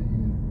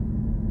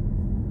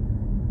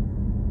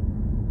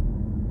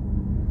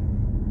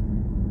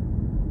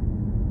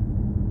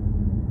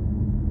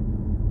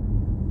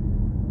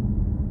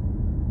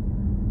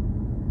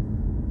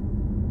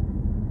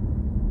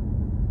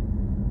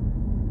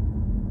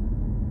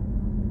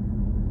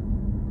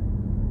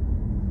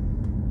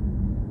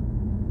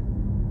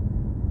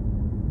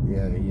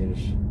 Yeah,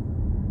 here's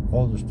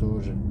all the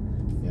stores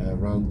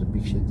around the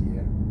big city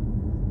here.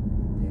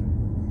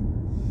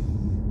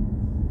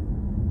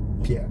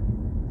 Yeah.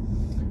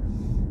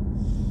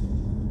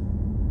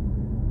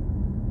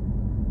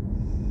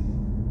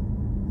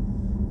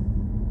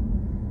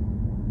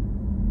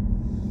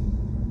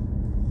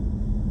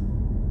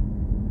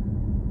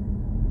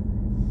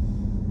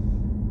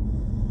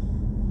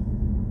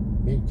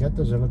 God,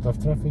 there's a lot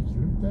of traffic.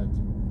 Look at that.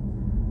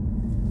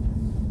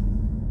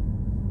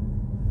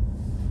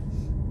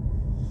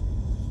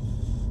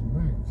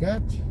 My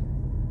God,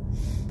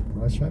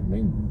 what's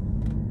happening?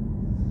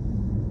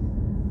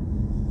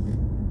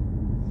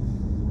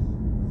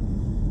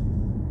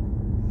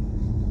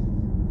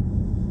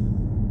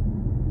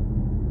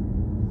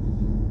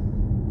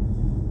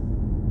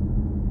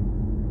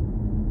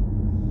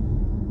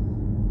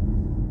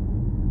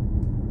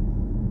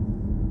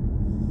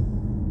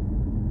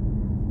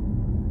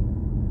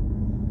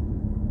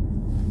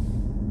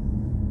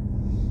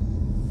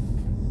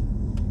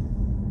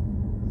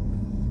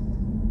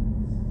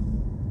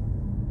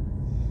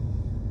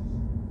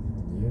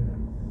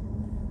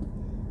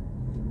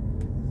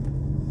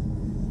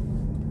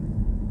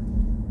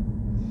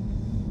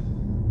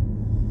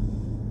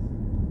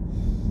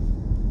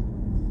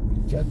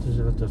 God, there's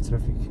a lot of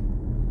traffic.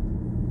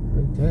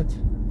 Like that.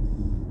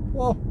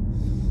 Oh,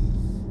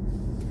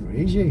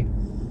 crazy.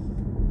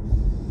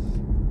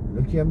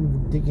 Lucky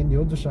I'm taking the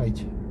other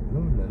side. Oh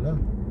la la.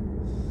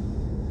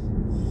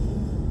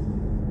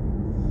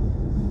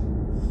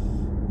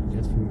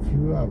 That for a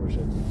few hours,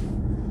 I think.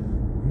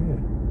 Yeah.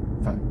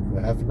 For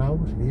half an hour,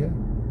 yeah.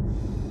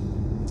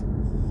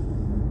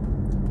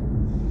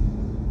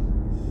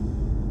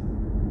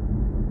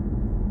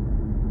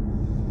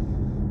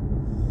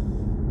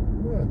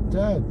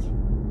 That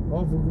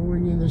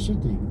overgoing in the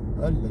city.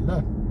 Oh la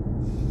la.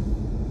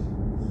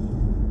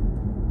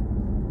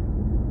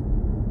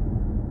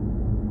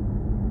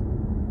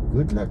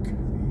 Good luck.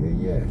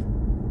 Yeah.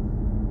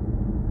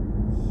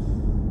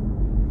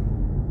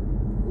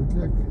 Good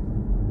luck.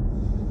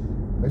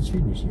 Let's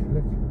finish here.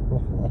 Look.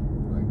 Oh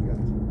my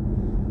God.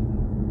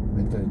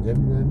 Better them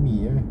than me,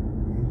 eh?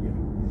 Yeah.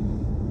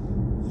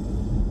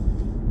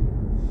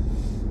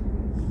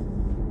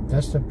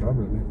 That's the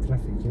problem, eh?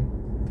 Traffic, eh?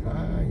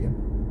 Ah, yeah.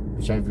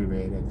 It's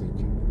everywhere, I think.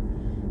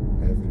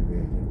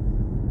 Everywhere.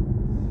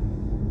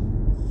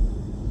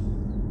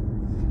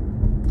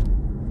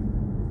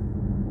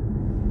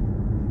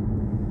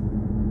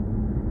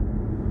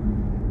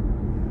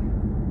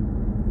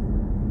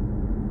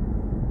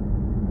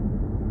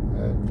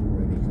 Too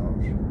many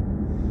cars.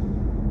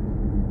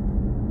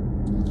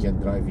 You can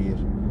drive here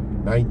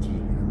 90.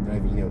 I'm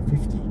driving here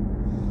 50.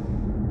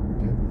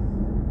 Okay.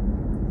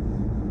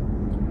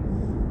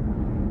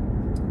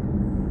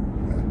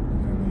 Driving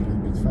a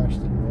little bit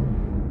faster now.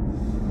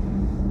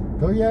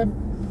 So yeah, it's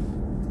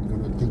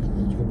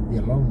gonna be a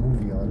long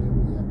movie already.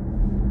 Yeah,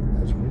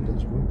 that's good.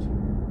 That's good.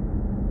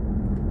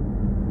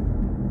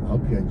 I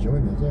hope you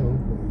enjoyed it. I hope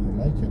you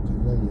like it.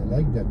 You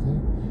like that. Eh?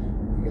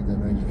 You get a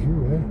nice view.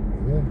 Eh?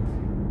 Yeah.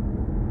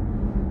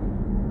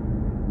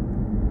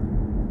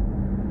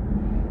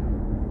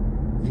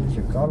 Here's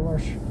your car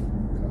wash.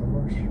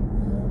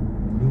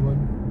 New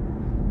one.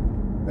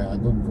 But I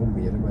don't come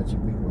here. But it's a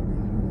big one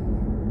here.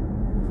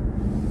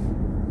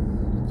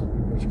 Lots of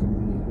people coming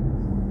here.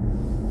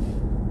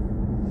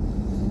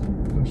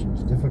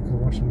 It's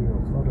difficult washing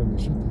your car in the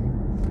city.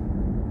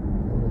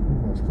 All the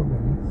people are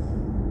coming in.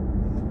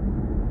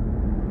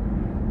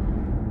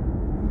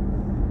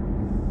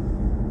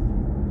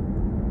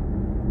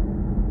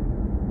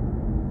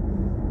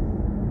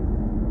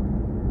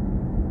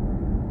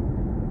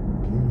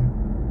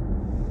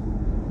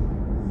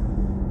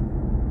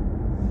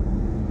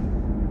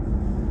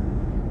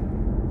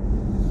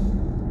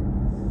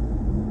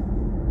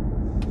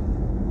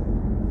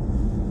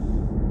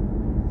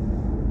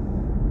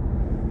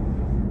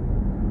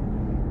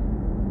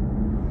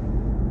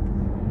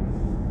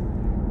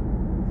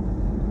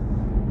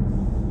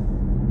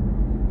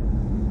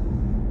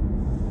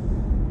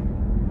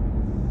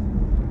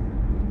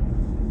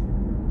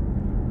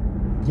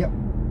 Yep.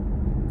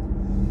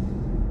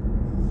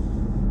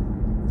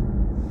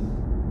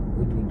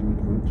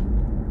 Good.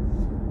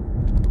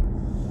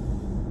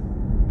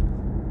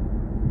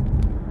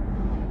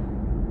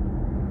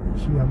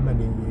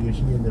 You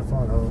see in the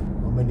far how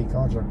many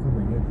cars are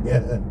coming in.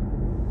 Yeah.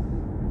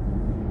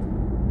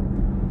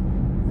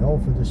 All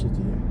for the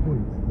city.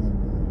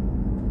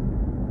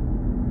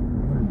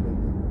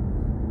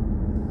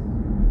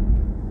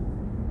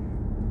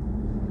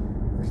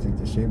 I think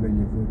the same when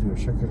you go to a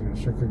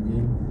soccer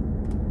game.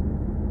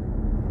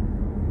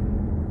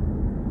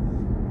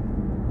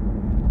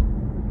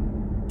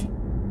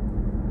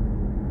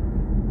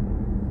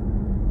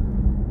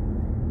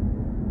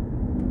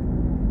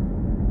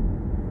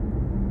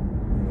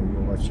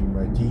 Watching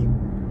my team.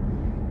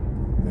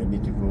 I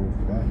need to go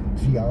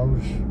 3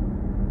 hours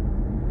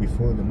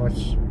before the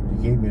match, the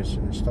game is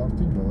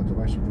starting, but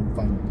otherwise you don't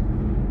find.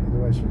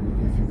 Otherwise,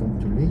 if you come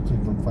too late, you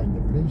don't find a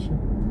place to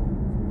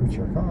put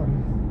your car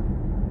in.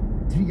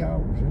 3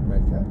 hours, my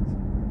God.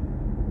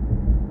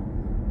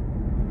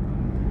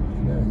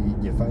 Yeah,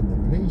 you find a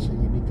place and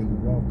you need to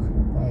walk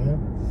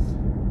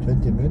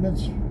 20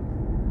 minutes,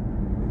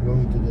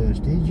 going to the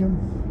stadium.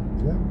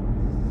 Yeah,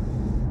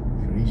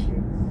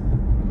 crazy.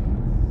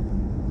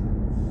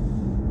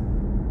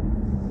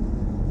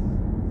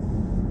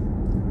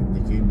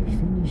 Game is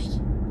finished,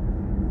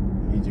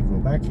 you need to go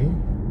back, eh?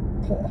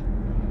 Oh.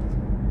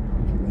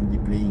 When the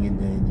playing in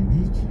the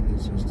week,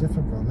 it's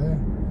difficult.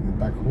 You're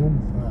back home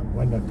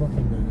 1 o'clock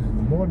in the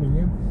morning.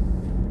 Yeah.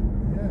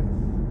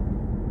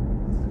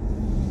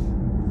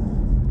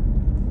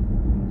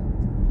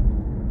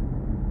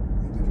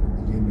 Because when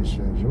the game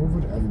is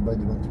over,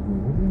 everybody wants to go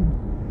home.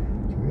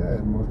 So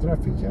yeah, more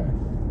traffic. Yeah.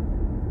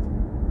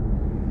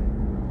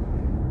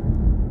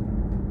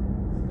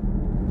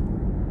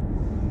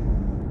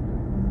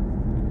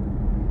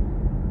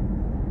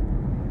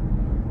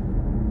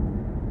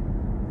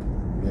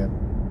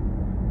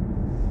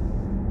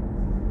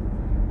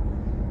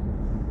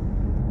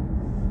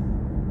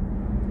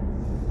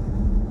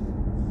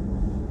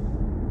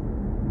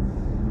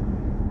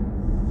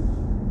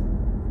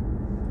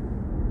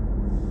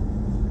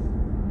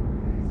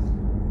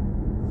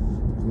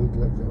 Good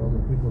luck to all the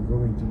people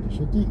going to the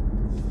city.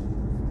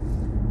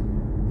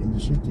 In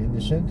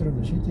the center of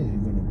the city, there's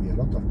going to be a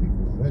lot of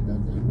people, right?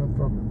 And there's no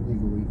problem. They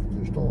go into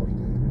the store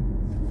there. Right?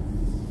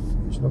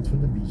 It's not for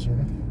the beach,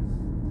 eh?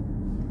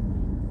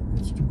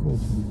 It's too cold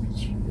for the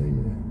beach.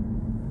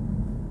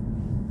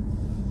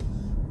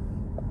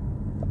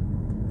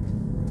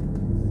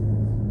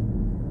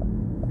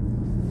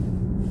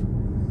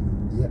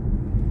 Yeah.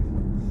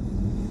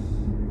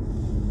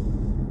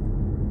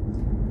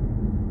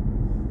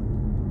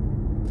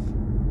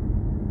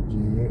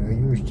 I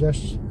use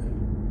just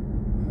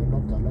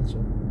not a lot, so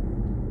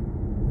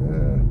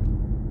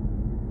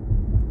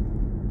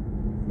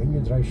when you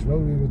drive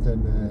slowly with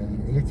an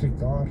electric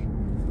car,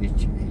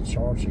 it's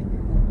charging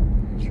your car.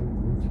 It's so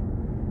good,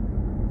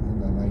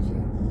 and I like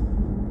it.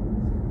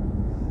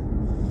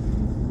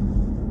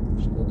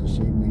 It's not the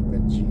same like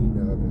benzene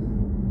or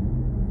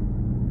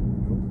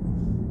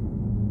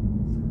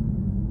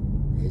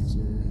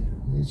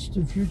it's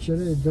the future.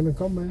 It's gonna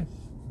come, eh?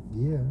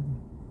 Yeah.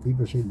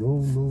 People say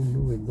no,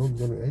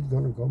 it's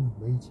gonna come.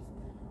 Wait,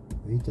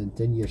 in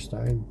 10 years'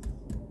 time,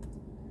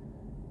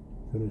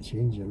 it's gonna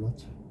change a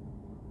lot.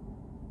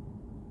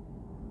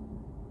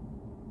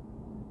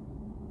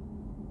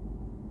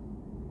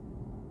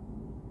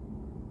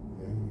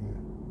 Yeah.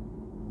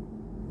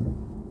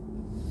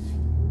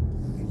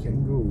 I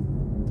can go.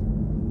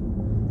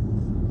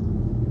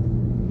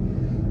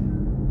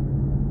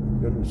 It's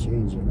gonna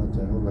change a lot.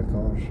 All the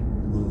cars,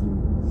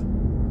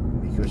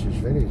 because it's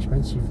very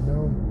expensive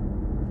now.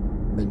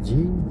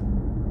 Benzene,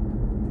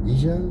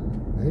 diesel,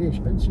 very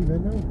expensive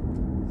now.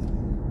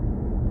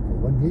 For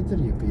 1 liter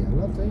you pay a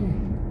lot, eh?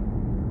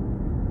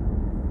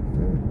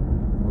 Yeah.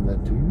 More than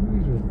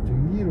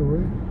 €2,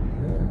 eh?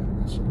 Yeah,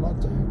 that's a lot,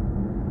 eh?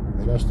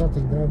 When I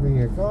started driving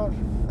a car,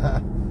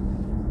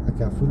 I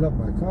can fill up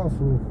my car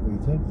for,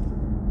 wait, eh?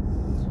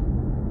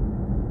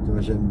 It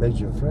was in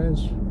Belgium,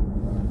 France.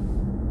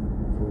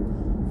 For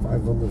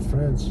 500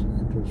 francs,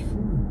 it was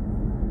full.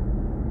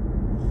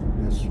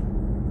 That's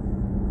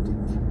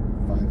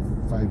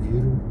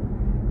 €5,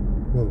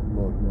 no,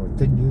 more,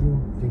 10 euro,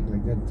 things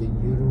like that, 10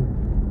 euro.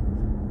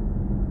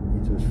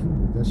 It was full,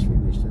 but that's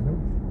finished, you know,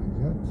 like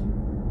that.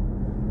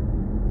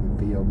 You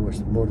pay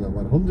almost more than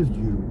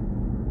 €100.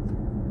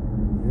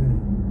 Yeah.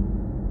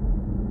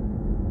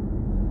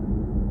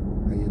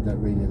 And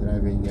when you're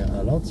driving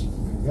a lot,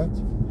 like that,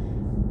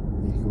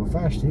 you go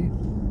fast, eh?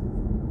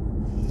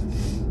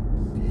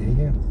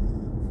 Yeah.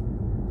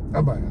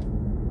 Oh my God.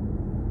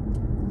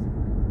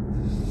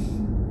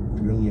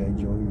 As long as you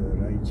enjoy your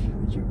ride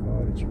with your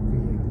car, it's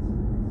okay.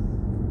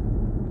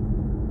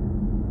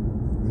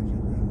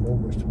 I'm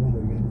almost home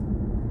again.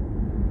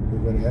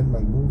 We're going to end my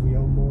movie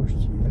almost.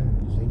 Yeah,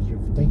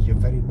 thank you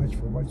very much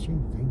for watching.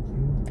 Thank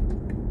you.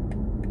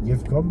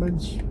 Give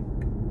comments.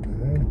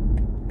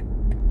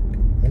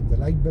 Hit the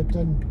like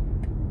button.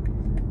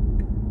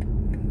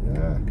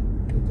 Yeah,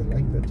 hit the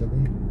like button.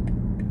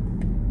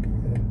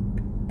 Yeah.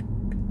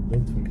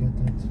 Don't forget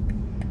that.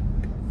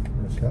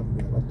 That's helped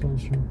me a lot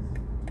also.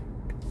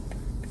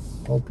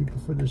 All people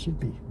for the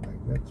city,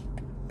 like that.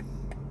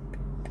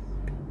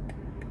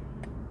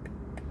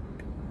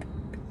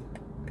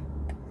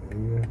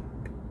 Yeah.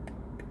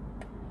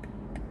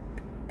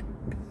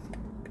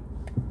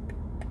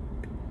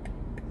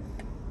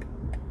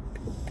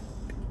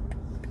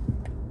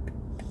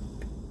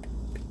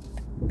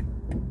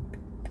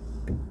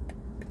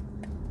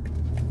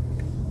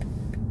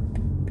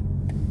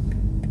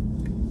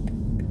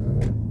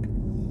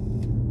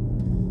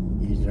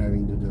 He's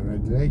driving to the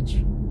red light.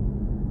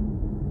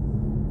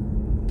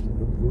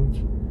 Good.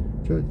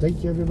 So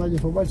thank you everybody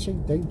for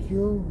watching. Thank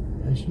you,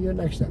 and see you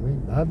next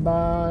time. Bye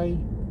bye.